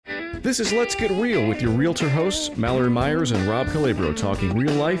This is Let's Get Real with your realtor hosts, Mallory Myers and Rob Calabro, talking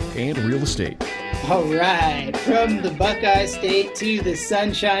real life and real estate. All right, from the Buckeye State to the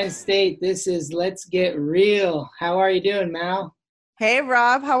Sunshine State, this is Let's Get Real. How are you doing, Mal? Hey,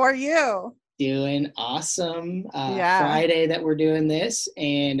 Rob, how are you? Doing awesome. Yeah. Friday that we're doing this,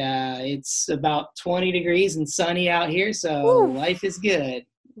 and it's about 20 degrees and sunny out here, so life is good.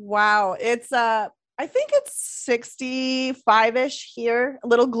 Wow, it's I think it's 65-ish here, a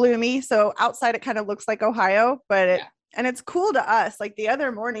little gloomy. So outside it kind of looks like Ohio, but and it's cool to us. Like the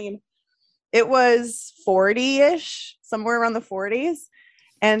other morning, it was 40-ish, somewhere around the 40s,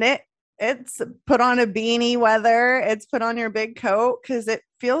 and it's put on a beanie weather. It's put on your big coat because it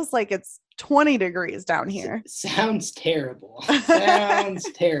feels like it's 20 degrees down here. Sounds terrible. Sounds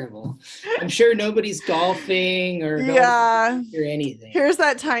terrible. I'm sure nobody's golfing or or anything. Here's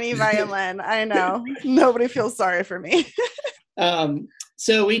that tiny violin. I know. Nobody feels sorry for me.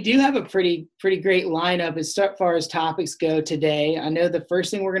 So we do have a pretty great lineup as far as topics go today. I know the first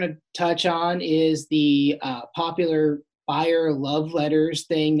thing we're going to touch on is the popular buyer love letters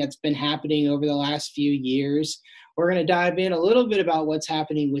thing that's been happening over the last few years. We're going to dive in a little bit about what's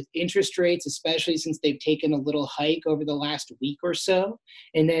happening with interest rates, especially since they've taken a little hike over the last week or so.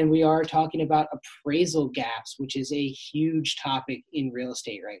 And then we are talking about appraisal gaps, which is a huge topic in real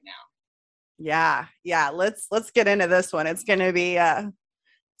estate right now. Yeah. Let's get into this one. It's going to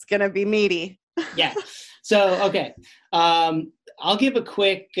be meaty. Yeah. So, okay. I'll give a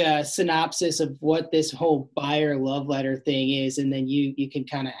quick synopsis of what this whole buyer love letter thing is, and then you can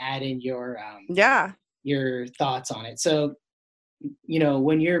kind of add in your thoughts on it. So,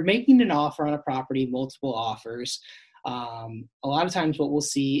 when you're making an offer on a property, multiple offers, a lot of times what we'll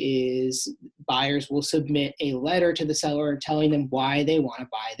see is buyers will submit a letter to the seller telling them why they want to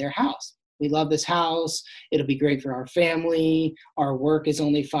buy their house. We love this house. It'll be great for our family. Our work is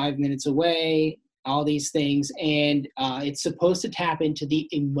only 5 minutes away, all these things. And it's supposed to tap into the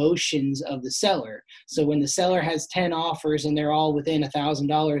emotions of the seller. So when the seller has 10 offers and they're all within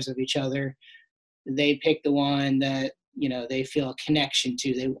 $1,000 of each other, they pick the one that, they feel a connection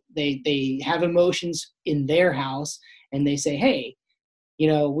to. They have emotions in their house, and they say, hey,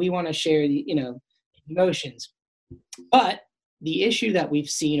 we want to share the, emotions. But the issue that we've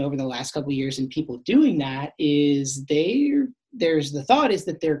seen over the last couple of years in people doing that is there's the thought is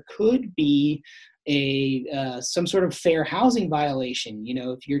that there could be some sort of fair housing violation.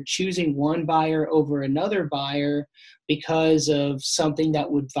 If you're choosing one buyer over another buyer because of something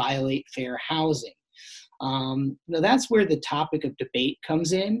that would violate fair housing. That's where the topic of debate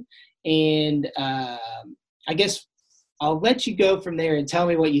comes in. And I guess I'll let you go from there and tell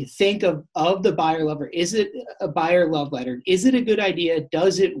me what you think of the buyer love letter. Is it a buyer love letter? Is it a good idea?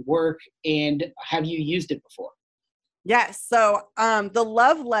 Does it work? And have you used it before? Yes. So the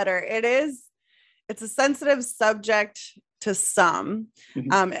love letter, it's a sensitive subject to some,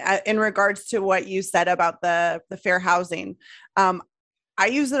 in regards to what you said about the fair housing. I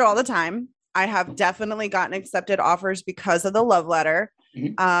use it all the time. I have definitely gotten accepted offers because of the love letter.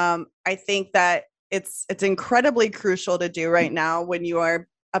 I think that it's incredibly crucial to do right now when you are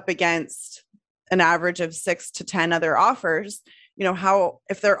up against an average of 6 to 10 other offers.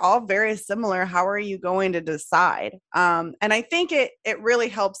 If they're all very similar, how are you going to decide? And I think it really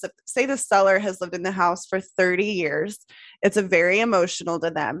helps if, say, the seller has lived in the house for 30 years. It's very emotional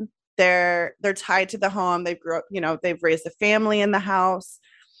to them. They're tied to the home. They've they've raised a family in the house,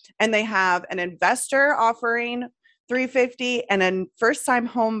 and they have an investor offering $350 and a first-time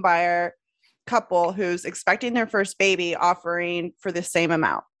home buyer couple who's expecting their first baby offering for the same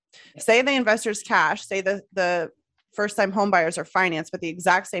amount. Say the investor's cash, say the first-time home buyers are financed with the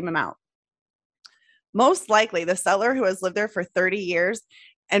exact same amount. Most likely the seller who has lived there for 30 years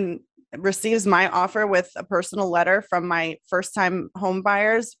and receives my offer with a personal letter from my first-time home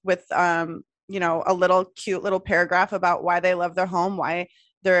buyers with, a little cute little paragraph about why they love their home, why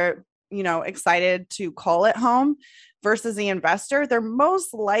they're, excited to call it home, versus the investor, they're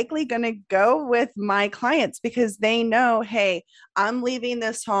most likely going to go with my clients because they know, hey, I'm leaving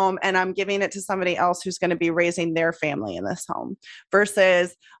this home and I'm giving it to somebody else who's going to be raising their family in this home,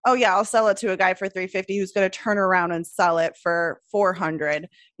 versus, oh yeah, I'll sell it to a guy for $350 who's going to turn around and sell it for $400.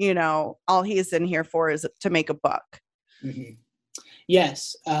 All he's in here for is to make a buck. Mm-hmm.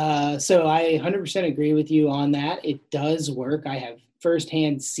 Yes. So I 100% agree with you on that. It does work. I have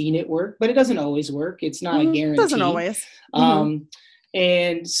firsthand seen it work, but it doesn't always work. It's not a guarantee. It doesn't always.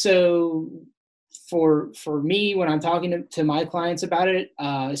 And so for me, when I'm talking to my clients about it,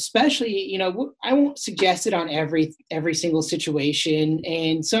 especially, I won't suggest it on every single situation.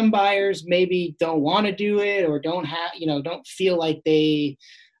 And some buyers maybe don't want to do it or don't feel like they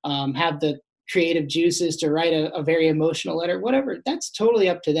have the creative juices to write a very emotional letter, whatever, that's totally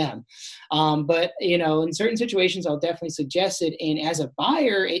up to them. But, you know, in certain situations, I'll definitely suggest it. And as a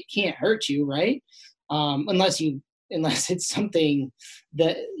buyer, it can't hurt you, right? Unless it's something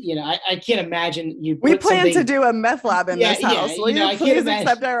that, you know, I can't imagine you. We plan to do a meth lab in this house. Will you please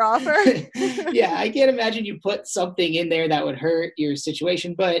accept our offer? Yeah, I can't imagine you put something in there that would hurt your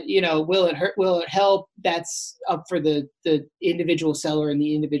situation. But, you know, will it hurt? Will it help? That's up for the individual seller and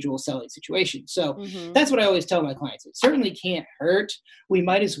the individual selling situation. So that's what I always tell my clients. It certainly can't hurt. We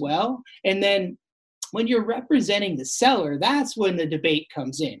might as well. And then when you're representing the seller, that's when the debate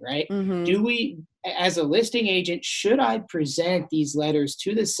comes in, right? Do we, as a listing agent, should I present these letters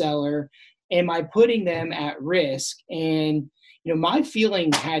to the seller? Am I putting them at risk? And, you know, my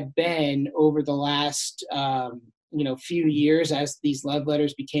feeling had been over the last, you know, few years as these love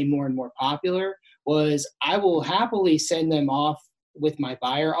letters became more and more popular was I will happily send them off with my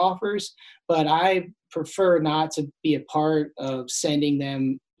buyer offers, but I prefer not to be a part of sending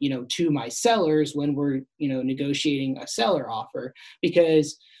them, you know, to my sellers when we're, you know, negotiating a seller offer,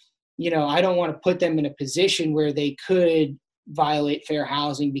 because, you know, I don't want to put them in a position where they could violate fair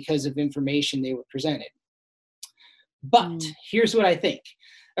housing because of information they were presented. But here's what I think,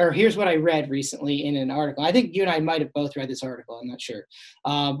 or here's what I read recently in an article. I think you and I might have both read this article. I'm not sure.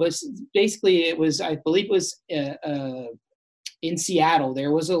 But basically it was, I believe it was in Seattle,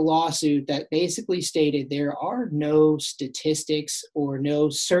 there was a lawsuit that basically stated there are no statistics or no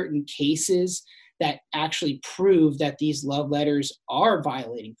certain cases that actually prove that these love letters are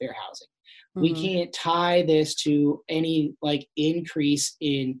violating fair housing. We can't tie this to any like increase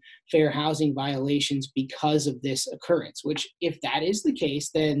in fair housing violations because of this occurrence, which if that is the case,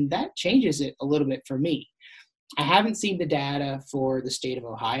 then that changes it a little bit for me. I haven't seen the data for the state of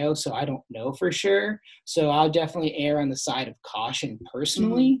Ohio, so I don't know for sure. So I'll definitely err on the side of caution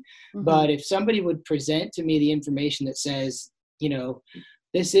personally. But if somebody would present to me the information that says, you know,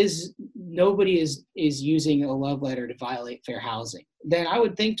 nobody is using a love letter to violate fair housing, then I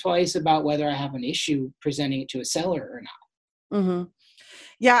would think twice about whether I have an issue presenting it to a seller or not.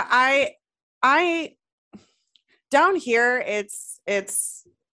 Yeah, I down here it's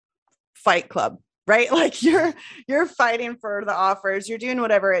Fight Club. Right? Like you're fighting for the offers. You're doing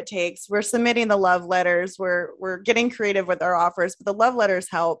whatever it takes. We're submitting the love letters. We're getting creative with our offers, but the love letters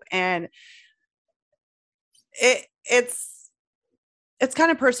help. And it's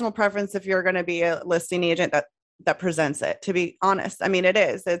kind of personal preference if you're going to be a listing agent that presents it, to be honest. I mean, it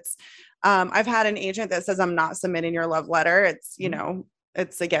is. It's I've had an agent that says, I'm not submitting your love letter. It's, you know,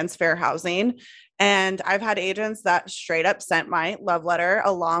 it's against fair housing. And I've had agents that straight up sent my love letter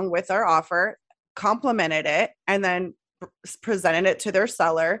along with our offer, complimented it, and then presented it to their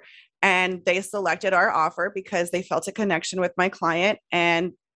seller, and they selected our offer because they felt a connection with my client,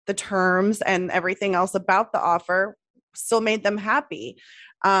 and the terms and everything else about the offer still made them happy.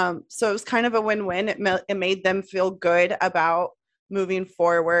 So it was kind of a win-win. It made them feel good about moving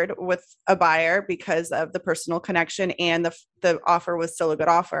forward with a buyer because of the personal connection, and the offer was still a good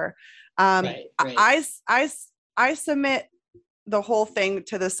offer. Right. I submit the whole thing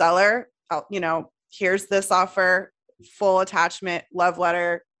to the seller. You know, here's this offer, full attachment, love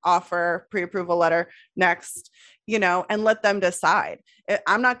letter, offer, pre-approval letter, next, you know, and let them decide.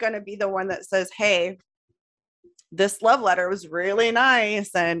 I'm not going to be the one that says, hey, this love letter was really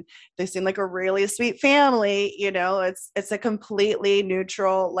nice and they seem like a really sweet family. You know, it's a completely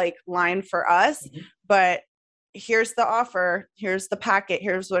neutral like line for us, but here's the offer, here's the packet,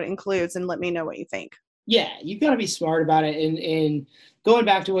 here's what it includes, and let me know what you think. Yeah, you've got to be smart about it. And going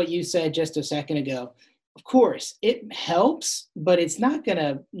back to what you said just a second ago, of course, it helps, but it's not going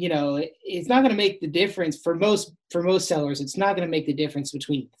to, you know, it's not going to make the difference for most sellers. It's not going to make the difference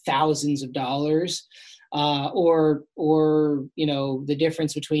between thousands of dollars or, you know, the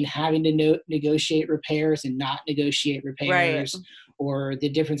difference between having to negotiate repairs and not negotiate repairs. Right. Or the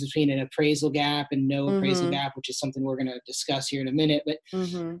difference between an appraisal gap and no appraisal gap, which is something we're going to discuss here in a minute. But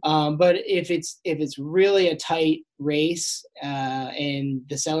but if it's really a tight race and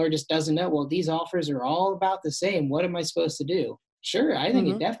the seller just doesn't know, well, these offers are all about the same. What am I supposed to do? Sure, I think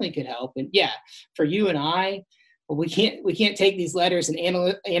it definitely could help. And yeah, for you and I, well, we can't take these letters and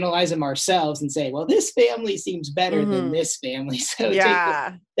analyze them ourselves and say, well, this family seems better than this family. So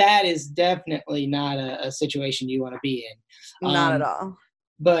yeah, that is definitely not a situation you want to be in. Not at all.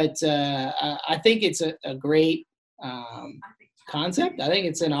 But I think it's a great concept. I think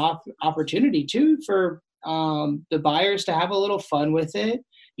it's an opportunity too for the buyers to have a little fun with it.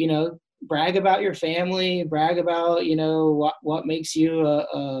 You know, brag about your family, brag about, you know, what makes you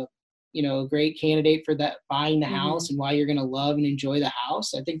a a great candidate for that, buying the house Mm-hmm. and why you're going to love and enjoy the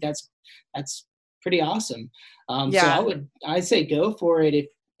house, I think that's pretty awesome. Yeah. So I'd say go for it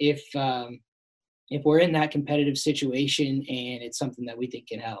if we're in that competitive situation and it's something that we think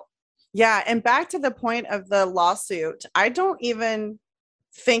can help. Yeah. And back to the point of the lawsuit, I don't even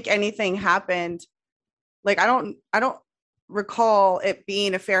think anything happened. Like, I don't recall it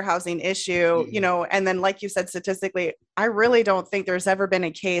being a fair housing issue, Mm-hmm. And then, like you said, statistically, I really don't think there's ever been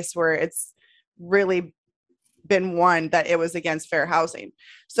a case where it's really been won that it was against fair housing.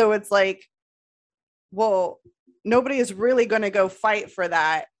 So it's like, well, nobody is really going to go fight for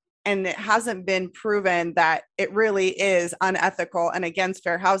that. And it hasn't been proven that it really is unethical and against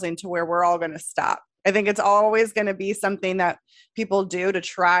fair housing to where we're all going to stop. I think it's always going to be something that people do to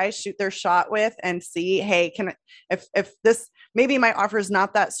try, shoot their shot with and see, hey, if this, maybe my offer is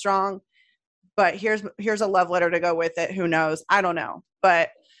not that strong, but here's a love letter to go with it. Who knows? I don't know. But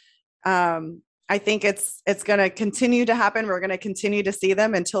I think it's going to continue to happen. We're going to continue to see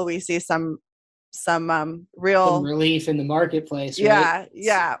them until we see some real relief in the marketplace. Right? Yeah.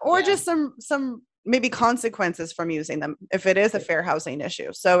 Yeah. Or just some maybe consequences from using them if it is a fair housing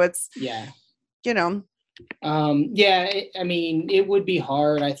issue. So it's, I mean, it would be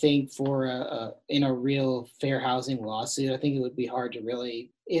hard, I think, for in a real fair housing lawsuit. I think it would be hard to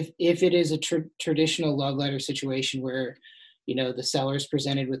really, if it is a traditional love letter situation where, the seller's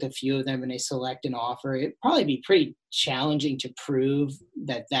presented with a few of them and they select an offer, it'd probably be pretty challenging to prove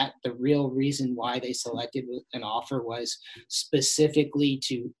that the real reason why they selected an offer was specifically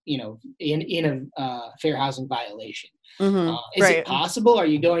to, in a fair housing violation. mm-hmm. Is it possible? Are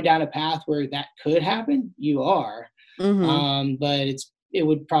you going down a path where that could happen? You are, mm-hmm. But it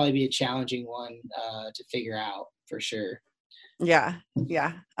would probably be a challenging one to figure out for sure. Yeah,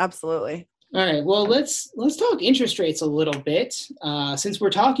 absolutely. All right. Well, let's talk interest rates a little bit, since we're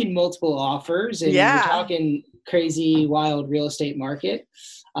talking multiple offers and we're talking crazy, wild real estate market.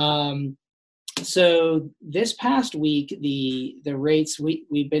 So this past week, the rates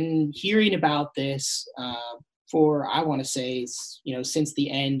we've been hearing about this for, I want to say, since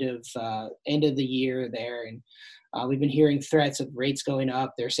the end of the year there, and we've been hearing threats of rates going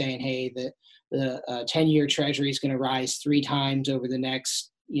up. They're saying, hey, the 10-year Treasury is going to rise 3 times over the next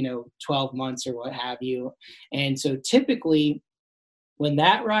 12 months or what have you. And so typically when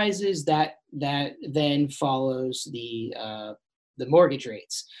that rises, that then follows the mortgage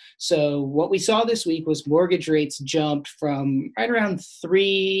rates. So what we saw this week was mortgage rates jumped from right around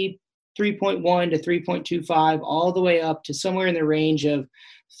 3.1 to 3.25 all the way up to somewhere in the range of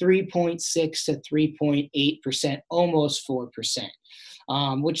 3.6 to 3.8%, almost 4%,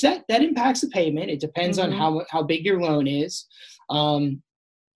 which that impacts the payment. It depends on how big your loan is.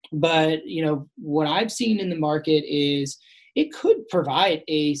 But, what I've seen in the market is it could provide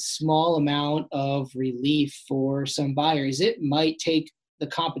a small amount of relief for some buyers. It might take the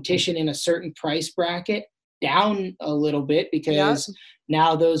competition in a certain price bracket down a little bit because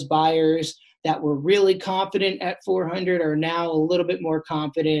now those buyers that were really confident at 400 are now a little bit more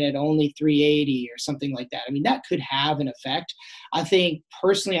confident at only 380 or something like that. I mean, that could have an effect. I think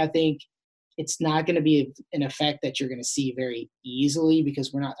it's not going to be an effect that you're going to see very easily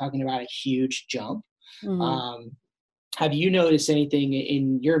because we're not talking about a huge jump. Mm-hmm. Have you noticed anything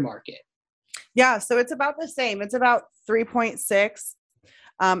in your market? Yeah, so it's about the same. It's about 3.6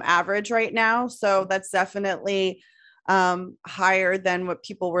 average right now. So that's definitely higher than what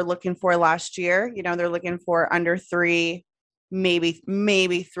people were looking for last year. They're looking for under 3, maybe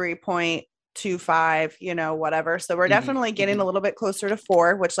 3.25, whatever. So we're definitely getting a little bit closer to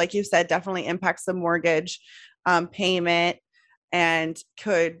 4, which, like you said, definitely impacts the mortgage payment and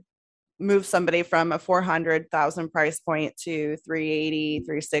could move somebody from a 400,000 price point to 380,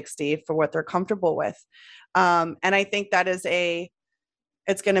 360 for what they're comfortable with. And I think that it's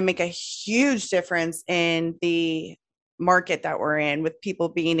going to make a huge difference in the market that we're in, with people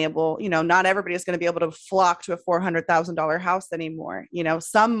being able, not everybody is going to be able to flock to a $400,000 house anymore.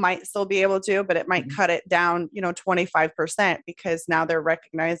 Some might still be able to, but it might cut it down, 25%, because now they're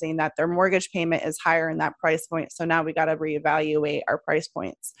recognizing that their mortgage payment is higher in that price point. So now we got to reevaluate our price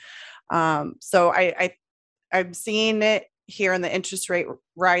points. So I'm seeing it here in the interest rate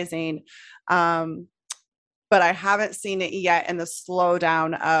rising. But I haven't seen it yet in the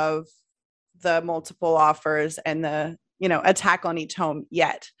slowdown of the multiple offers and the, attack on each home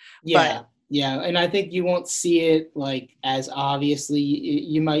yet. Yeah. And I think you won't see it like as obviously.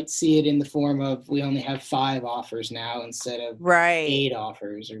 You might see it in the form of, we only have 5 offers now instead of 8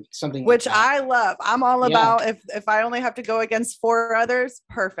 offers or something which like that. I love. I'm all about, if I only have to go against 4 others,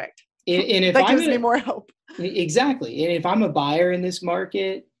 perfect. And if that gives me more hope. Exactly. And if I'm a buyer in this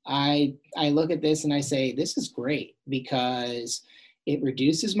market, I look at this and I say, this is great because it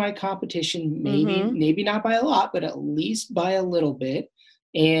reduces my competition, maybe not by a lot, but at least by a little bit.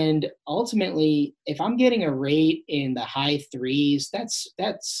 And ultimately, if I'm getting a rate in the high threes,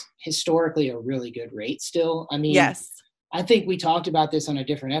 that's historically a really good rate still. I mean, yes. I think we talked about this on a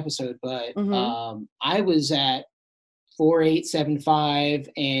different episode, but I was at 4.875,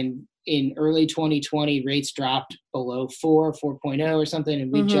 and in early 2020, rates dropped below 4.0 or something,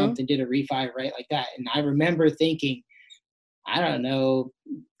 and we jumped and did a refi right like that. And I remember thinking, I don't know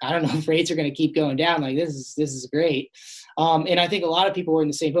if rates are going to keep going down. Like, this is great. And I think a lot of people were in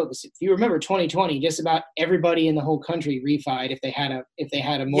the same boat. If you remember 2020, just about everybody in the whole country refied if they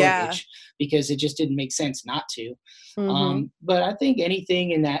had a mortgage, because it just didn't make sense not to. But I think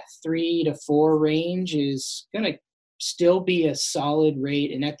anything in that 3 to 4 range is going to still be a solid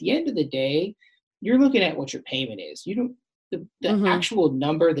rate. And at the end of the day, you're looking at what your payment is. You don't, the actual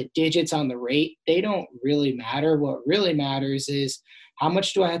number, the digits on the rate, they don't really matter. What really matters is, how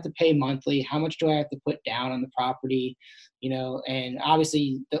much do I have to pay monthly? How much do I have to put down on the property? And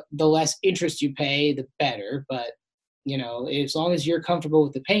obviously the less interest you pay, the better. But, as long as you're comfortable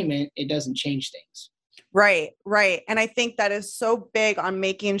with the payment, it doesn't change things. Right. And I think that is so big on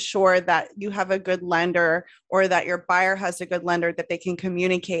making sure that you have a good lender, or that your buyer has a good lender that they can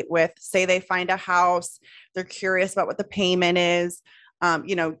communicate with. Say they find a house, they're curious about what the payment is,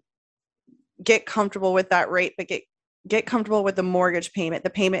 get comfortable with that rate, but get comfortable with the mortgage payment. The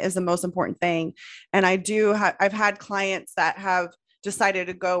payment is the most important thing. And I've had clients that have decided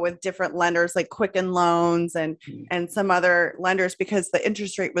to go with different lenders like Quicken Loans and some other lenders because the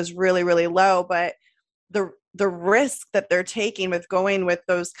interest rate was really, really low. But the risk that they're taking with going with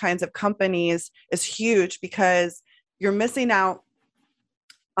those kinds of companies is huge, because you're missing out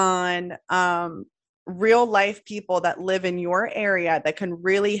on real life people that live in your area that can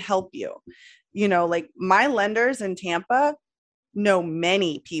really help you. Like my lenders in Tampa know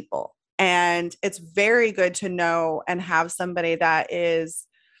many people, and it's very good to know and have somebody that is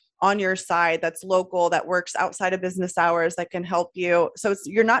on your side, that's local, that works outside of business hours, that can help you. So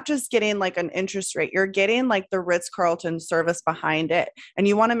you're not just getting like an interest rate, you're getting like the Ritz-Carlton service behind it. And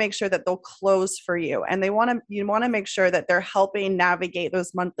you want to make sure that they'll close for you. And you want to make sure that they're helping navigate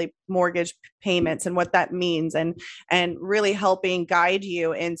those monthly mortgage payments and what that means, and really helping guide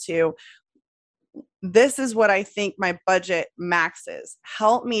you into, this is what I think my budget max is.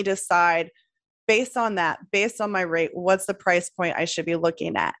 Help me decide based on that, based on my rate, what's the price point I should be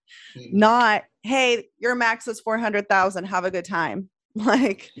looking at? Not, hey, your max is 400,000. Have a good time.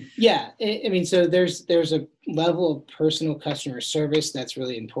 Like, yeah, I mean, so there's a level of personal customer service that's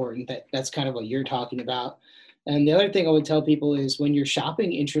really important. That's kind of what you're talking about. And the other thing I would tell people is, when you're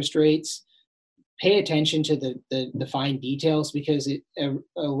shopping interest rates, pay attention to the fine details, because a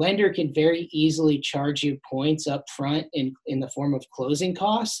lender can very easily charge you points up front in the form of closing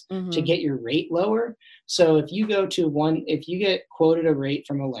costs to get your rate lower. So if you get quoted a rate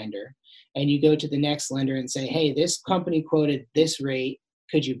from a lender, and you go to the next lender and say, hey, this company quoted this rate,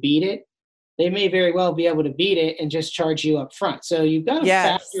 could you beat it? They may very well be able to beat it and just charge you up front. So you've got to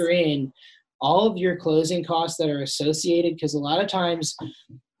factor in all of your closing costs that are associated, because a lot of times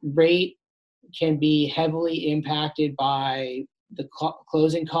rate can be heavily impacted by the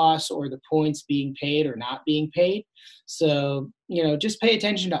closing costs or the points being paid or not being paid. So, just pay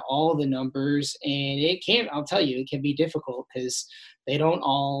attention to all the numbers, and I'll tell you, it can be difficult because they don't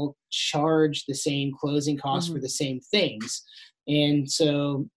all charge the same closing costs for the same things. And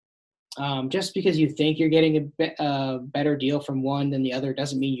so just because you think you're getting a better deal from one than the other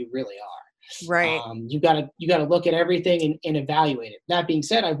doesn't mean you really are. Right. You got to look at everything and evaluate it. That being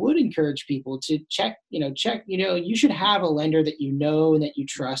said, I would encourage people to check, you should have a lender that you know and that you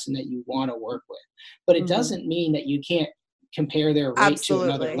trust and that you want to work with. But it doesn't mean that you can't compare their rate to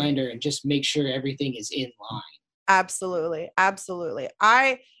another lender and just make sure everything is in line. Absolutely.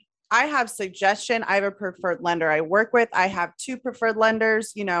 I have suggestion. I have a preferred lender I work with. I have 2 preferred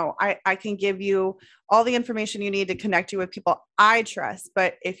lenders. I can give you all the information you need to connect you with people I trust.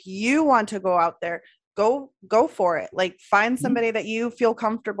 But if you want to go out there, go for it. Like, find somebody that you feel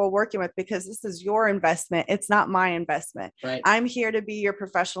comfortable working with, because this is your investment. It's not my investment. Right. I'm here to be your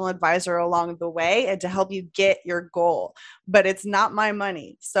professional advisor along the way and to help you get your goal, but it's not my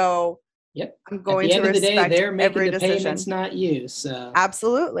money. So yep. I'm going to respect every decision. At the end of the day, they're making the payments, not you. So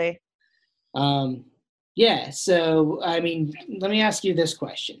absolutely. Yeah. So, I mean, let me ask you this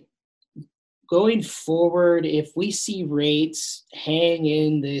question. Going forward, if we see rates hang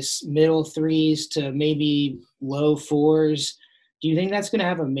in this middle 3s to maybe low 4s, do you think that's going to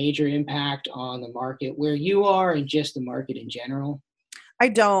have a major impact on the market where you are and just the market in general? I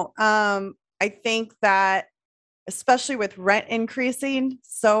don't. I think that especially with rent increasing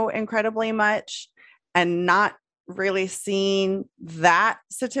so incredibly much and not really seeing that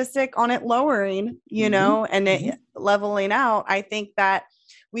statistic on it lowering, and it leveling out, I think that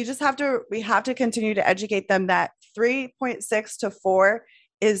we have to continue to educate them that 3.6 to 4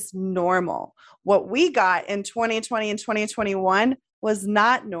 is normal. What we got in 2020 and 2021 was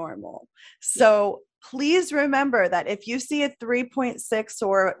not normal. So please remember that if you see a 3.6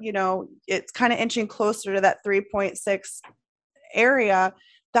 or, it's kind of inching closer to that 3.6 area,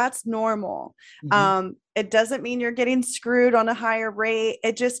 that's normal. It doesn't mean you're getting screwed on a higher rate.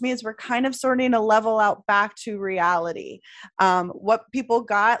 It just means we're kind of starting to level out back to reality. What people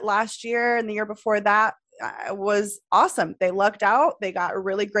got last year and the year before that was awesome. They lucked out. They got a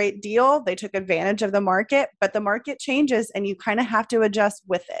really great deal. They took advantage of the market, but the market changes and you kind of have to adjust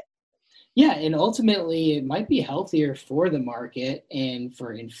with it. Yeah, and ultimately it might be healthier for the market and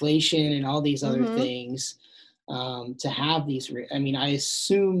for inflation and all these other things to have these. I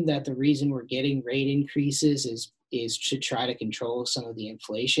assume that the reason we're getting rate increases is to try to control some of the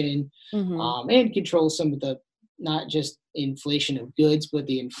inflation and control some of the, not just inflation of goods, but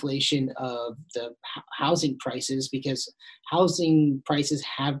the inflation of the housing prices, because housing prices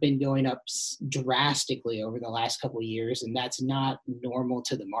have been going up drastically over the last couple of years, and that's not normal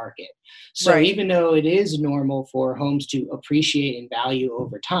to the market. So even though it is normal for homes to appreciate in value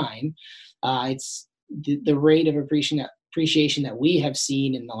over time, it's the rate of appreciation that we have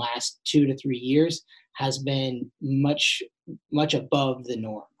seen in the last 2 to 3 years has been much above the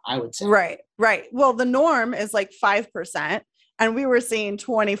norm, I would say. Right. Well, the norm is like 5%, and we were seeing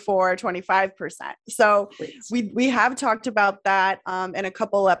 24, 25%. So we have talked about that in a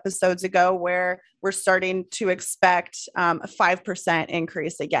couple episodes ago, where we're starting to expect a 5%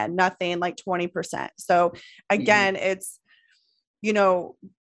 increase again, nothing like 20%. So again, it's,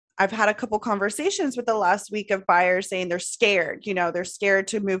 I've had a couple conversations with the last week of buyers saying they're scared, they're scared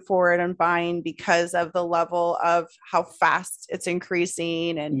to move forward on buying because of the level of how fast it's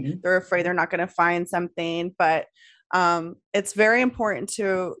increasing, and they're afraid they're not going to find something. But it's very important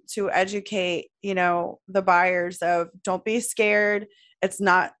to educate, the buyers of, don't be scared. It's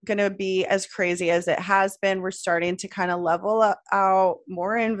not going to be as crazy as it has been. We're starting to kind of level out,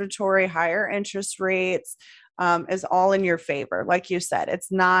 more inventory, higher interest rates. Is all in your favor. Like you said,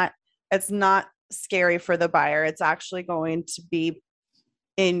 it's not scary for the buyer. It's actually going to be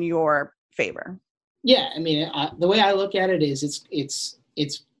in your favor. Yeah. The way I look at it is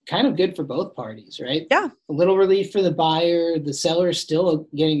it's kind of good for both parties, right? Yeah. A little relief for the buyer. The seller is still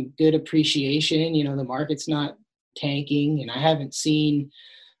getting good appreciation. The market's not tanking, and I haven't seen,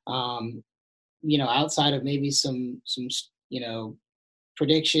 outside of maybe some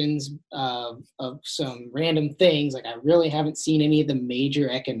predictions of some random things. Like, I really haven't seen any of the major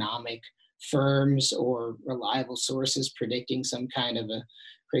economic firms or reliable sources predicting some kind of a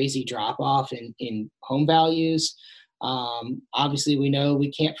crazy drop off in home values. Obviously, we know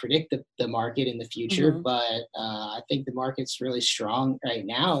we can't predict the market in the future, but I think the market's really strong right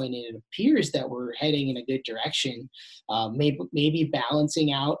now, and it appears that we're heading in a good direction. Maybe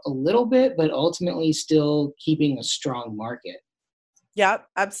balancing out a little bit, but ultimately still keeping a strong market. Yep,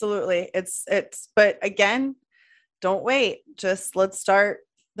 absolutely. But again, don't wait. Just let's start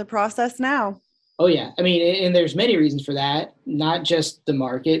the process now. Oh yeah. And there's many reasons for that, not just the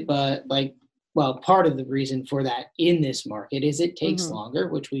market, but part of the reason for that in this market is it takes longer,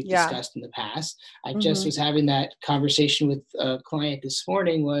 which we've discussed in the past. I just was having that conversation with a client this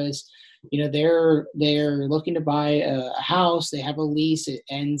morning. Was, they're looking to buy a house. They have a lease. It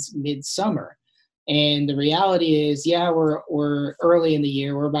ends midsummer. And the reality is, we're early in the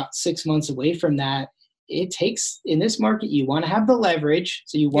year. We're about 6 months away from that. It takes, in this market, you want to have the leverage.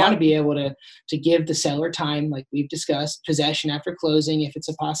 So you want to be able to give the seller time, like we've discussed, possession after closing, if it's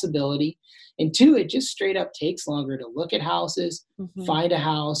a possibility. And 2, it just straight up takes longer to look at houses, find a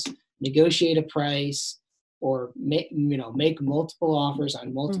house, negotiate a price, or make multiple offers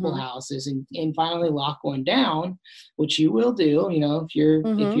on multiple houses and finally lock one down, which you will do. If you're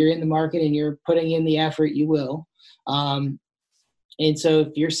in the market and you're putting in the effort, you will. And so if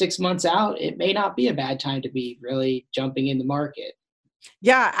you're 6 months out, it may not be a bad time to be really jumping in the market.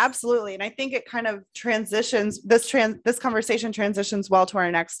 Yeah, absolutely. And I think it kind of transitions, this conversation transitions well to our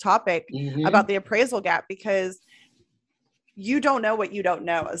next topic about the appraisal gap, because you don't know what you don't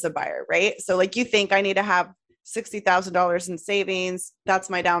know as a buyer, right? So like, you think I need to have $60,000 in savings. That's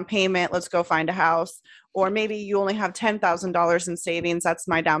my down payment. Let's go find a house. Or maybe you only have $10,000 in savings. That's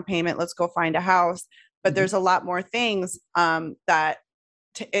my down payment. Let's go find a house. But there's a lot more things that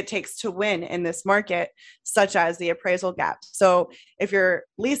it takes to win in this market, such as the appraisal gap. So if your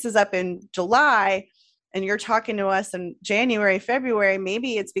lease is up in July and you're talking to us in January, February,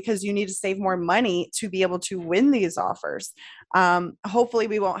 maybe it's because you need to save more money to be able to win these offers. Hopefully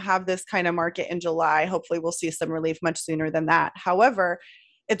we won't have this kind of market in July. Hopefully we'll see some relief much sooner than that. However,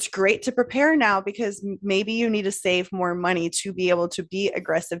 it's great to prepare now because maybe you need to save more money to be able to be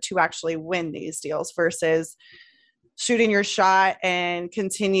aggressive to actually win these deals versus shooting your shot and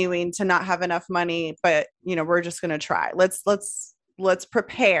continuing to not have enough money, but we're just going to try. Let's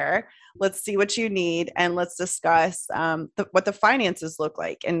prepare. Let's see what you need, and let's discuss what the finances look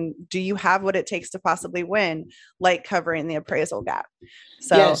like. And do you have what it takes to possibly win, like covering the appraisal gap?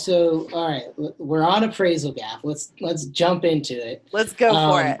 So all right, we're on appraisal gap. Let's jump into it. Let's go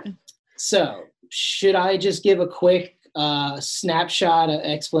for it. So should I just give a quick snapshot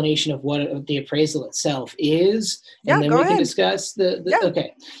explanation of what the appraisal itself is, and then we can discuss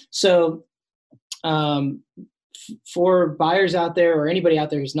okay. So for buyers out there or anybody out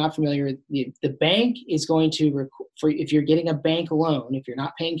there who's not familiar, the bank is going to if you're getting a bank loan, if you're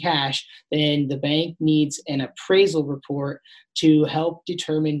not paying cash, then the bank needs an appraisal report to help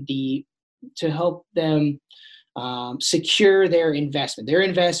them secure their investment. Their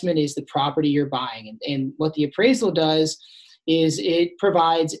investment is the property you're buying. And what the appraisal does is it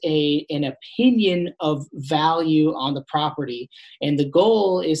provides an opinion of value on the property. And the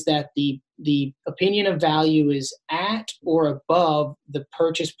goal is that the opinion of value is at or above the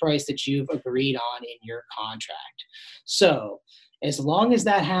purchase price that you've agreed on in your contract. So as long as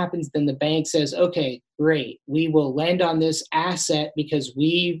that happens, then the bank says, okay, great, we will lend on this asset because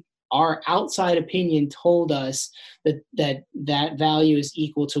our outside opinion told us that value is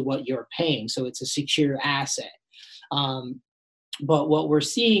equal to what you're paying. So it's a secure asset. But what we're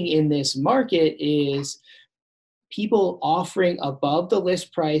seeing in this market is people offering above the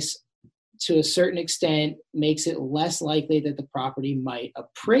list price to a certain extent makes it less likely that the property might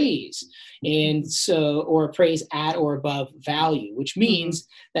appraise, or appraise at or above value, which means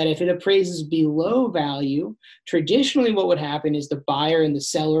that if it appraises below value, traditionally what would happen is the buyer and the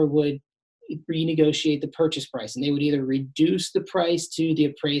seller would renegotiate the purchase price, and they would either reduce the price to the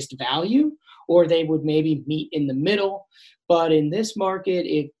appraised value, or they would maybe meet in the middle. But in this market,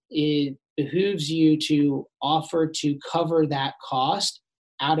 it behooves you to offer to cover that cost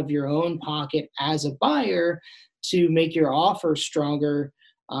out of your own pocket as a buyer to make your offer stronger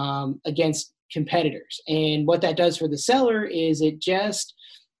against competitors. And what that does for the seller is it just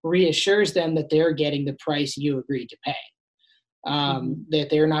reassures them that they're getting the price you agreed to pay. That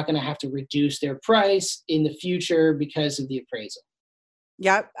they're not going to have to reduce their price in the future because of the appraisal.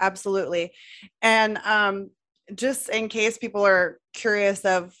 Yep, absolutely. And just in case people are curious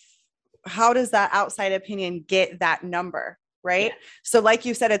of how does that outside opinion get that number, right? Yeah. So like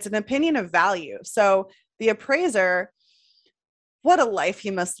you said, it's an opinion of value. So the appraiser, what a life he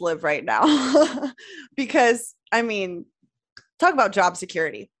must live right now. Because talk about job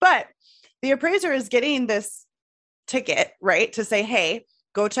security, but the appraiser is getting this ticket, right? To say, hey,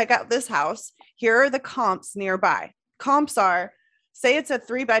 go check out this house. Here are the comps nearby. Comps are, say it's a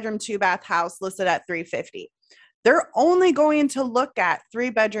 3-bedroom, 2-bath house listed at $350. They're only going to look at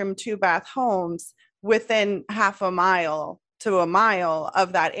 3-bedroom, 2-bath homes within half a mile to a mile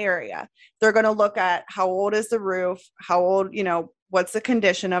of that area. They're going to look at how old is the roof, how old, what's the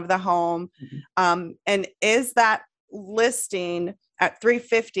condition of the home. And is that listing at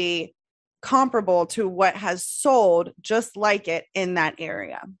 $350 comparable to what has sold just like it in that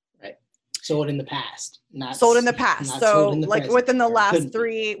area? Right. Sold in the past. Not sold in the past. So like present, within the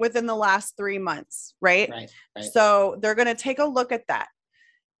last 3 months, right? Right. So they're going to take a look at that.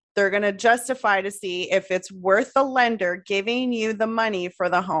 They're going to justify to see if it's worth the lender giving you the money for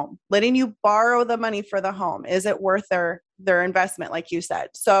the home, letting you borrow the money for the home. Is it worth their investment, like you said?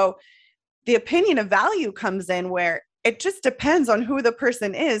 So the opinion of value comes in where it just depends on who the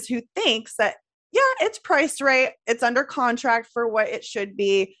person is who thinks that, yeah, it's priced right. It's under contract for what it should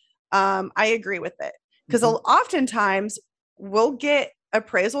be. I agree with it. Because oftentimes we'll get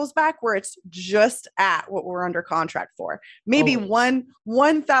appraisals back where it's just at what we're under contract for. Maybe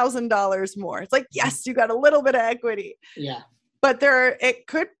 $1,000 more. It's like, yes, you got a little bit of equity. Yeah. But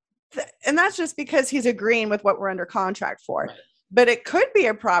and that's just because he's agreeing with what we're under contract for. Right. But it could be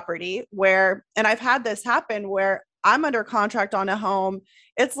a property where, and I've had this happen where I'm under contract on a home.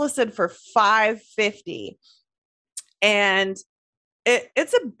 It's listed for $550. And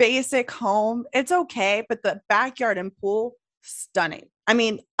it's a basic home. It's okay. But the backyard and pool, stunning.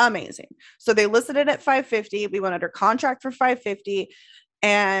 Amazing. So they listed it at $550. We went under contract for $550.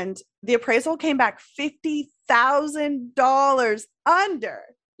 And the appraisal came back $50,000 $1,000 under.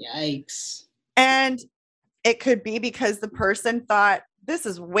 Yikes. And it could be because the person thought, this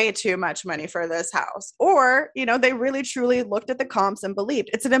is way too much money for this house. Or, you know, they really truly looked at the comps and believed.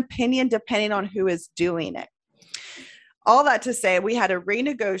 It's an opinion depending on who is doing it. All that to say, we had to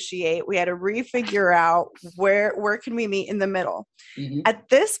renegotiate. We had to refigure out where can we meet in the middle. Mm-hmm. At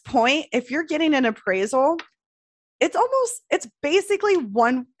this point, if you're getting an appraisal, it's basically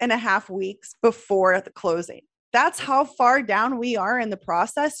 1.5 weeks before the closing. That's how far down we are in the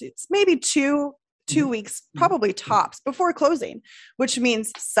process. It's maybe two weeks, probably tops, before closing, which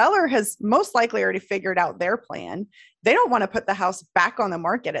means seller has most likely already figured out their plan. They don't want to put the house back on the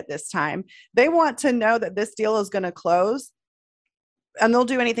market at this time. They want to know that this deal is going to close, and they'll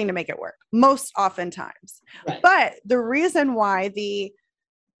do anything to make it work, most oftentimes. Right. But the reason why the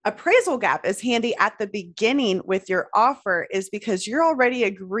appraisal gap is handy at the beginning with your offer is because you're already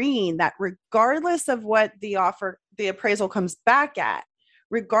agreeing that regardless of what the appraisal comes back at,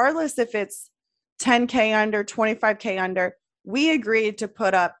 regardless if it's 10K under, 25K under, we agreed to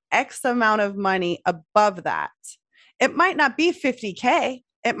put up X amount of money above that. It might not be 50K.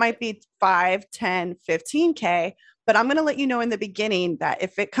 It might be 5, 10, 15K, but I'm going to let you know in the beginning that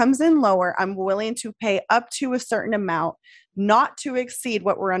if it comes in lower, I'm willing to pay up to a certain amount, not to exceed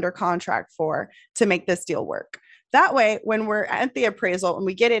what we're under contract for, to make this deal work. That way, when we're at the appraisal and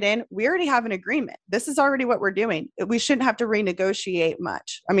we get it in, we already have an agreement. This is already what we're doing. We shouldn't have to renegotiate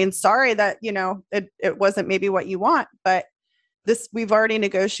much. I mean, sorry that, you know, it wasn't maybe what you want, but we've already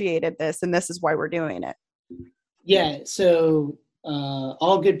negotiated this, and this is why we're doing it. Yeah. So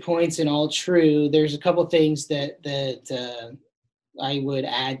all good points and all true. There's a couple things that I would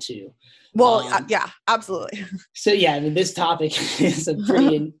add to. Well, yeah, absolutely. So yeah, I mean, this topic is a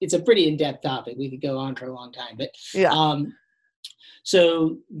pretty in-depth topic. We could go on for a long time, but yeah.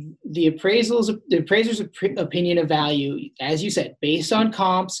 So the appraiser's opinion of value, as you said, based on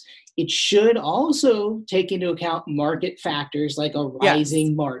comps, it should also take into account market factors like a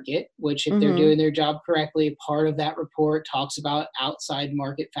rising market, which if they're doing their job correctly, part of that report talks about outside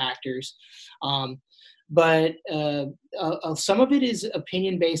market factors. But some of it is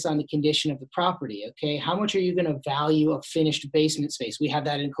opinion based on the condition of the property. Okay, how much are you going to value a finished basement space? We have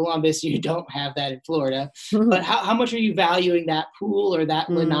that in Columbus. You don't have that in Florida. But how much are you valuing that pool or that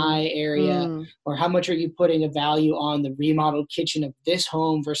lanai area? Or how much are you putting a value on the remodeled kitchen of this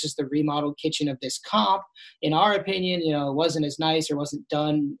home versus the remodeled kitchen of this comp? In our opinion, you know, it wasn't as nice or wasn't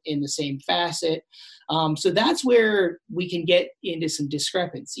done in the same facet. So that's where we can get into some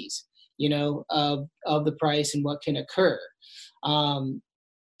discrepancies, you know, of the price and what can occur.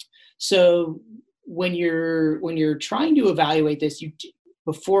 So when you're trying to evaluate this,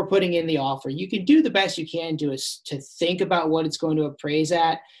 before putting in the offer, you can do the best you can to think about what it's going to appraise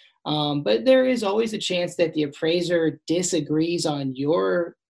at. But there is always a chance that the appraiser disagrees on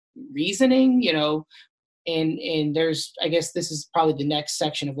your reasoning, you know, and there's, I guess this is probably the next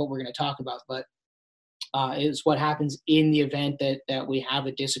section of what we're going to talk about, but is what happens in the event that we have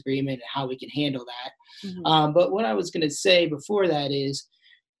a disagreement and how we can handle that. But what I was going to say before that is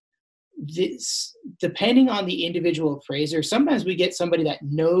this, depending on the individual appraiser, sometimes we get somebody that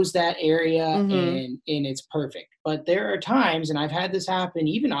knows that area and it's perfect. But there are times, and I've had this happen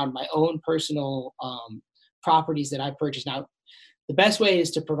even on my own personal properties that I purchased. Now, the best way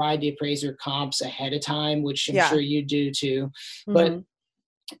is to provide the appraiser comps ahead of time, which I'm sure you do too. But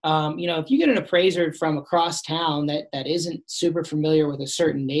you know, if you get an appraiser from across town that isn't super familiar with a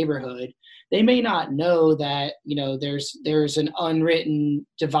certain neighborhood, they may not know that, you know, there's an unwritten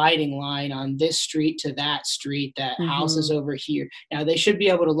dividing line on this street to that street, that house is over here. Now they should be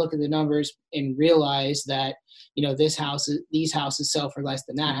able to look at the numbers and realize that, you know, these houses sell for less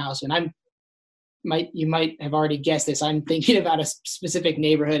than that house. And you might have already guessed this. I'm thinking about a specific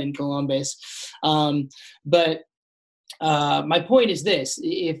neighborhood in Columbus. But my point is this: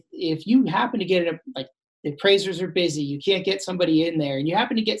 if you happen to get like the appraisers are busy, you can't get somebody in there, and you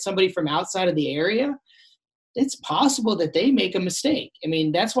happen to get somebody from outside of the area, it's possible that they make a mistake. I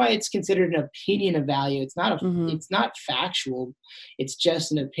mean, that's why it's considered an opinion of value. It's not it's not factual. It's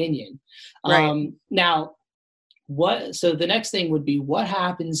just an opinion. Right. Now, so the next thing would be what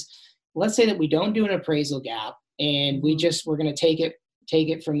happens. Let's say that we don't do an appraisal gap, and we're going to take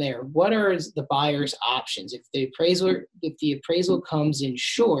it from there. What are the buyer's options if the appraisal comes in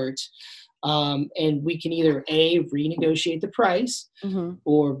short? And we can either A, renegotiate the price,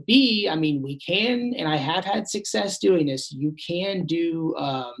 or B, I mean, we can, and I have had success doing this, you can do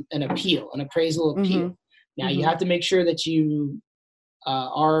an appraisal appeal. Now you have to make sure that you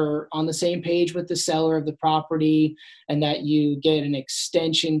are on the same page with the seller of the property, and that you get an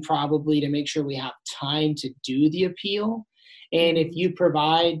extension probably to make sure we have time to do the appeal. And if you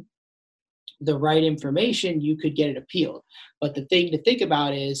provide the right information, you could get it appealed. But the thing to think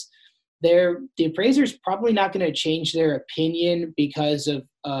about is the appraiser's probably not going to change their opinion because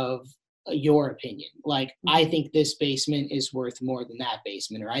of your opinion. Like, I think this basement is worth more than that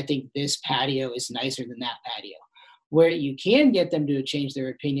basement, or I think this patio is nicer than that patio. Where you can get them to change their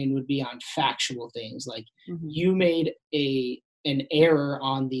opinion would be on factual things, like you made an error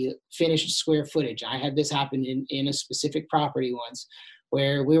on the finished square footage. I had this happen in a specific property once,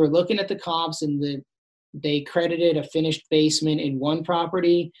 where we were looking at the comps and they credited a finished basement in one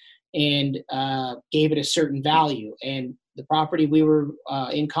property and gave it a certain value. And the property we were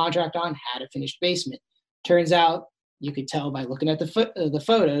in contract on had a finished basement. Turns out, you could tell by looking at the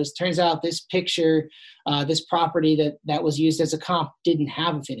photos, turns out this picture, this property that was used as a comp didn't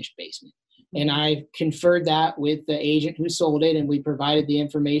have a finished basement. And I conferred that with the agent who sold it, and we provided the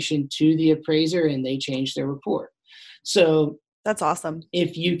information to the appraiser, and they changed their report. So that's awesome.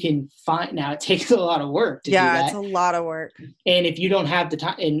 If you can find, now it takes a lot of work to do that. Yeah, it's a lot of work. And if you don't have the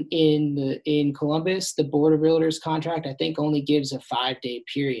time in Columbus, the Board of Realtors contract, I think, only gives a 5-day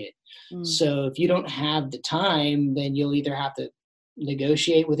period. So if you don't have the time, then you'll either have to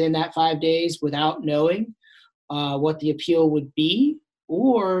negotiate within that 5 days without knowing what the appeal would be,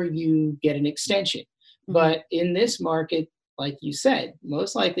 or you get an extension. But in this market, like you said,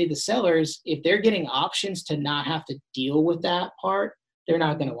 most likely the sellers, if they're getting options to not have to deal with that part, they're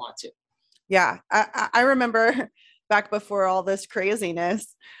not going to want to. Yeah. I remember back before all this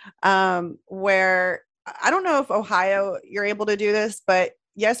craziness, where I don't know if Ohio, you're able to do this, but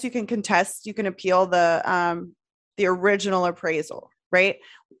yes, you can contest, you can appeal the original appraisal, right?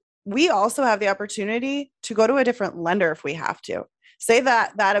 We also have the opportunity to go to a different lender if we have to. Say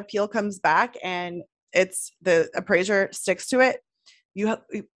that appeal comes back and it's the appraiser sticks to it. You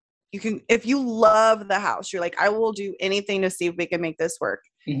can, if you love the house, you're like, I will do anything to see if we can make this work.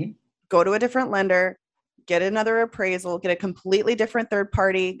 Go to a different lender, get another appraisal, get a completely different third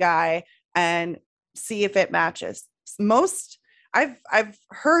party guy, and see if it matches. I've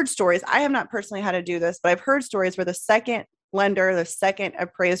heard stories. I have not personally had to do this, but I've heard stories where the second lender, the second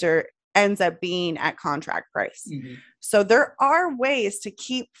appraiser ends up being at contract price. So there are ways to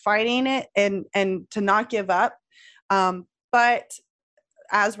keep fighting it and to not give up. But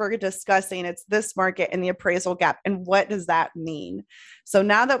as we're discussing, it's this market and the appraisal gap. And what does that mean? So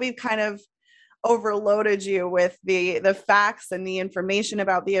now that we've kind of overloaded you with the facts and the information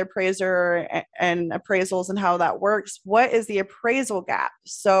about the appraiser and appraisals and how that works, what is the appraisal gap?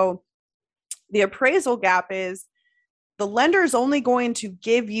 So the appraisal gap is the lender is only going to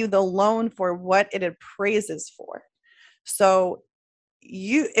give you the loan for what it appraises for. So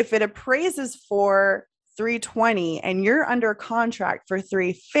if it appraises for $320 and you're under contract for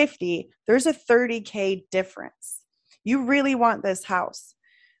 $350, there's a $30K difference. You really want this house.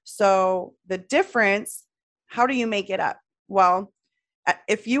 So the difference, how do you make it up? Well,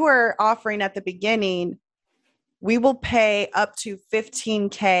 if you were offering at the beginning, we will pay up to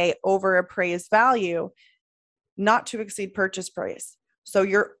 $15K over appraised value, not to exceed purchase price. So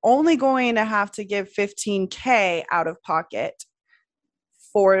you're only going to have to give $15K out of pocket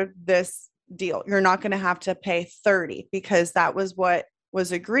for this deal. You're not going to have to pay $30 because that was what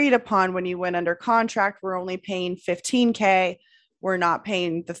was agreed upon when you went under contract. We're only paying $15K. We're not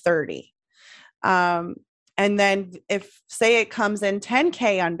paying the $30. And then if say it comes in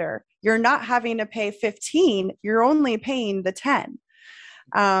 $10K under, you're not having to pay $15. You're only paying the $10.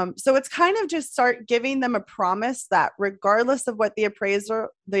 So it's kind of just start giving them a promise that regardless of what the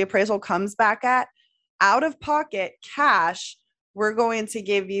appraisal comes back at, out of pocket cash, we're going to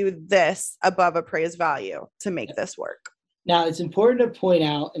give you this above appraised value to make this work. Now, it's important to point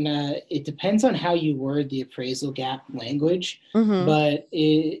out, and it depends on how you word the appraisal gap language, but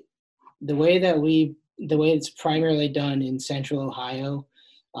the way it's primarily done in Central Ohio,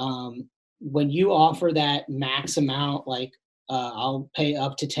 when you offer that max amount, like I'll pay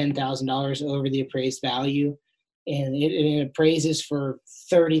up to $10,000 over the appraised value, and it appraises for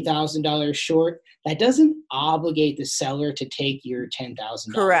 $30,000 short, that doesn't obligate the seller to take your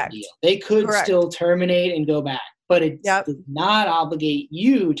 $10,000 deal. They could still terminate and go back, but it does not obligate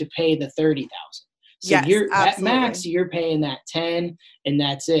you to pay the $30,000. So at max, you're paying that 10 and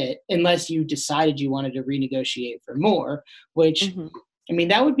that's it, unless you decided you wanted to renegotiate for more, which, I mean,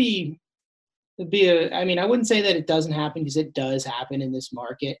 that would be I mean, I wouldn't say that it doesn't happen because it does happen in this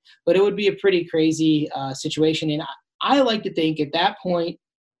market, but it would be a pretty crazy situation. And I like to think at that point,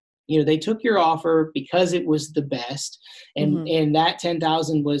 they took your offer because it was the best. And that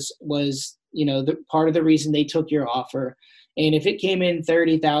 10,000 was, the part of the reason they took your offer. And if it came in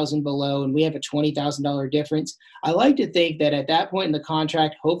 30,000 below and we have a $20,000 difference, I like to think that at that point in the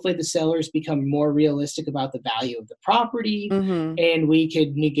contract, hopefully the sellers become more realistic about the value of the property, and we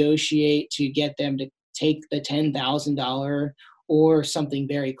could negotiate to get them to take the $10,000 or something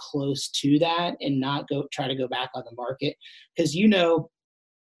very close to that and not try to go back on the market. Because,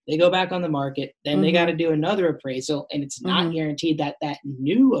 they go back on the market, then they got to do another appraisal, and it's not guaranteed that that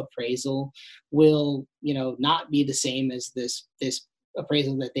new appraisal will, not be the same as this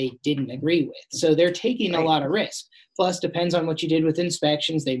appraisal that they didn't agree with. So they're taking a lot of risk. Plus, depends on what you did with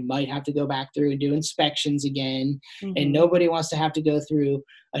inspections. They might have to go back through and do inspections again, and nobody wants to have to go through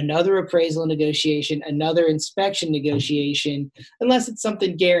another appraisal negotiation, another inspection negotiation, unless it's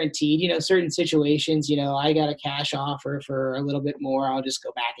something guaranteed. Certain situations, I got a cash offer for a little bit more, I'll just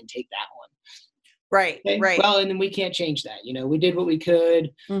go back and take that one. Right. Okay? Right. Well, and then we can't change that. We did what we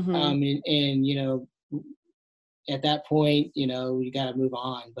could, and at that point, you got to move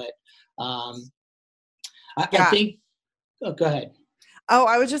on. But I think, go ahead. Oh,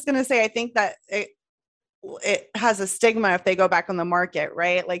 I was just going to say, I think that it has a stigma if they go back on the market,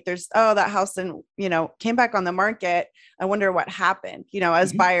 right? Like there's, that house and, came back on the market. I wonder what happened,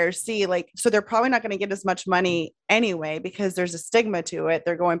 as buyers see, so they're probably not going to get as much money anyway, because there's a stigma to it.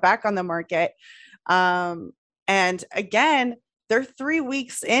 They're going back on the market. And again, they're 3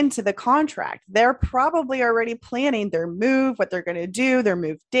 weeks into the contract. They're probably already planning their move, what they're going to do, their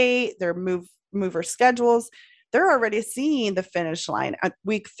move date, their mover schedules. They're already seeing the finish line at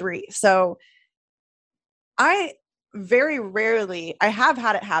week 3. So I have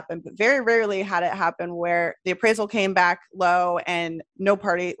had it happen, but very rarely had it happen where the appraisal came back low and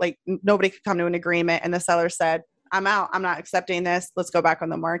nobody could come to an agreement. And the seller said, I'm out. I'm not accepting this. Let's go back on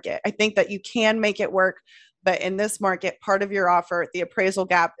the market. I think that you can make it work. But in this market, part of your offer, the appraisal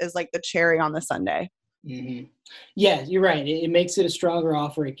gap is like the cherry on the sundae. Yeah, you're right. It makes it a stronger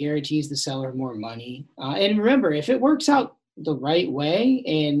offer. It guarantees the seller more money. And remember, if it works out the right way,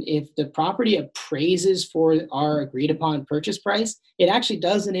 and if the property appraises for our agreed upon purchase price, it actually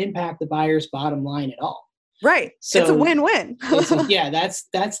doesn't impact the buyer's bottom line at all. Right. So it's a win-win.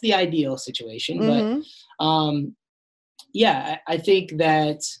 That's the ideal situation. But I think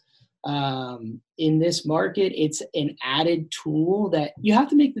that in this market, it's an added tool that you have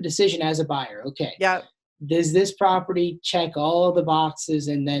to make the decision as a buyer. Okay. Yeah. Does this property check all the boxes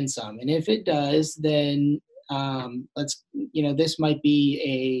and then some? And if it does, then this might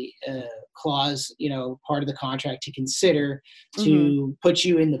be a clause, part of the contract to consider to put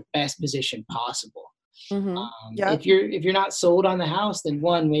you in the best position possible. If you're not sold on the house, then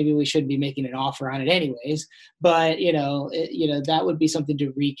maybe we shouldn't be making an offer on it anyways. But that would be something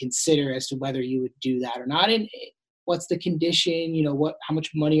to reconsider as to whether you would do that or not. And what's the condition? How much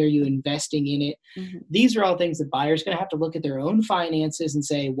money are you investing in it? These are all things that buyers going to have to look at their own finances and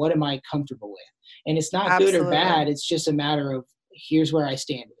say, what am I comfortable with? And it's not good or bad. It's just a matter of here's where I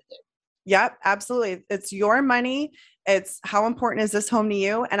stand with it. Yep, absolutely. It's your money. It's how important is this home to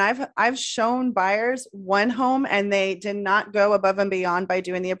you? And I've shown buyers one home and they did not go above and beyond by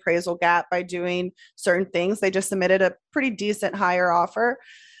doing the appraisal gap, by doing certain things. They just submitted a pretty decent higher offer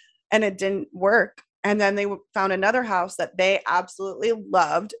and it didn't work. And then they found another house that they absolutely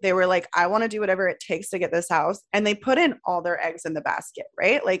loved. They were like, I want to do whatever it takes to get this house. And they put in all their eggs in the basket,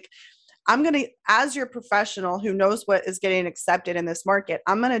 right? Like, I'm going to, as your professional who knows what is getting accepted in this market,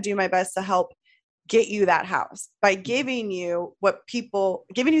 I'm going to do my best to help get you that house by giving you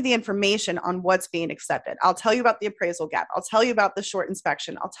the information on what's being accepted. I'll tell you about the appraisal gap. I'll tell you about the short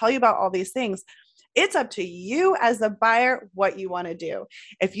inspection. I'll tell you about all these things. It's up to you as a buyer what you want to do.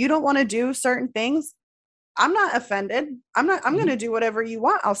 If you don't want to do certain things, I'm not offended. I'm going to do whatever you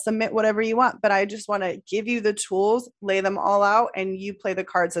want. I'll submit whatever you want, but I just want to give you the tools, lay them all out, and you play the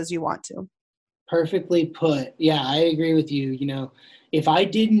cards as you want to. Perfectly put. Yeah, I agree with you. If I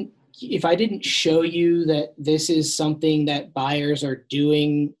didn't show you that this is something that buyers are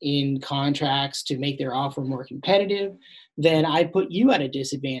doing in contracts to make their offer more competitive, then I put you at a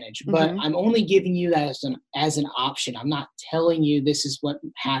disadvantage. But I'm only giving you that as an option. I'm not telling you this is what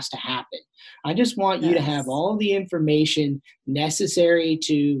has to happen. I just want you to have all the information necessary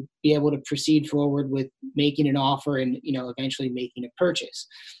to be able to proceed forward with making an offer and, eventually making a purchase.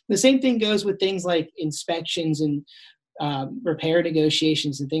 The same thing goes with things like inspections and repair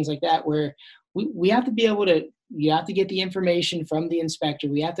negotiations and things like that, where we have to be able to, you have to get the information from the inspector.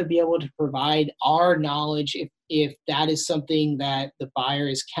 We have to be able to provide our knowledge if that is something that the buyer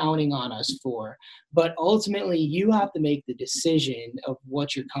is counting on us for. But ultimately, you have to make the decision of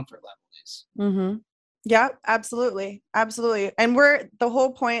what your comfort level is. Mm-hmm. Yeah, absolutely. Absolutely. And the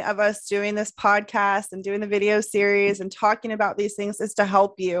whole point of us doing this podcast and doing the video series and talking about these things is to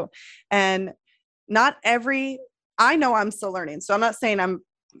help you. And I know I'm still learning. So I'm not saying I'm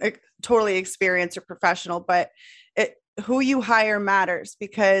totally experienced or professional, but who you hire matters,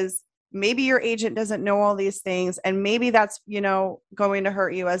 because maybe your agent doesn't know all these things, and maybe that's, going to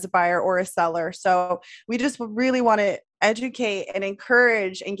hurt you as a buyer or a seller. So we just really want to educate and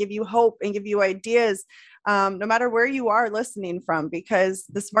encourage and give you hope and give you ideas, no matter where you are listening from, because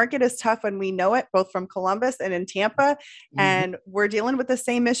this market is tough and we know it, both from Columbus and in Tampa. Mm-hmm. And we're dealing with the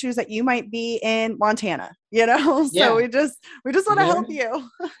same issues that you might be in Montana, so yeah. we just want to help you.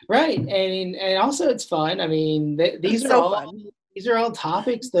 Right. And also it's fun. I mean, these are all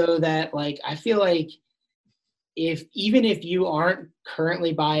topics though that, like, I feel like even if you aren't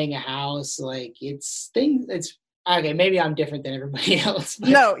currently buying a house, like, it's okay, maybe I'm different than everybody else.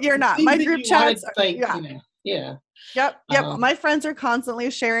 No, you're not. My group chats, yeah. Yep. My friends are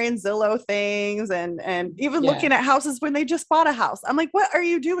constantly sharing Zillow things and even looking at houses when they just bought a house. I'm like, what are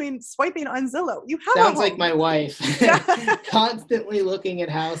you doing swiping on Zillow? You have Sounds like my wife. Constantly looking at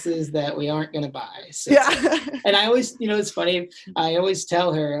houses that we aren't going to buy. So. Yeah. And I always, it's funny. I always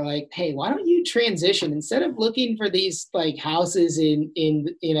tell her, like, hey, why don't you transition instead of looking for these like houses in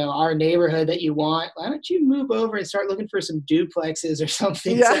our neighborhood that you want? Why don't you move over and start looking for some duplexes or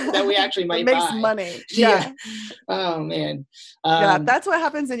something that we actually might buy? Makes money. Yeah. Oh man. That's what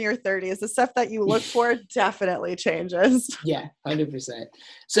happens in your 30s. The stuff that you look for definitely changes. Yeah, 100%.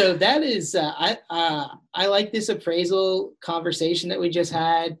 So that is, I like this appraisal conversation that we just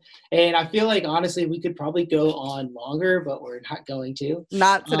had. And I feel like, honestly, we could probably go on longer, but we're not going to.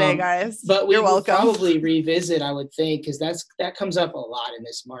 Not today, guys. But we will probably revisit, I would think, because that comes up a lot in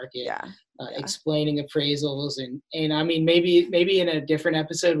this market. Yeah. Explaining appraisals and I mean, maybe in a different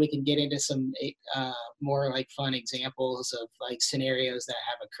episode we can get into some more like fun examples of like scenarios that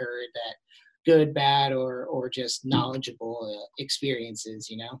have occurred, that good, bad, or just knowledgeable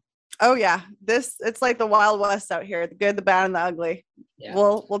experiences. Oh yeah, it's like the Wild West out here: the good, the bad, and the ugly. Yeah.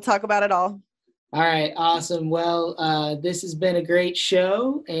 We'll talk about it all. All right, awesome. Well, this has been a great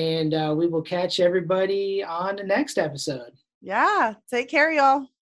show, and we will catch everybody on the next episode. Yeah, take care, y'all.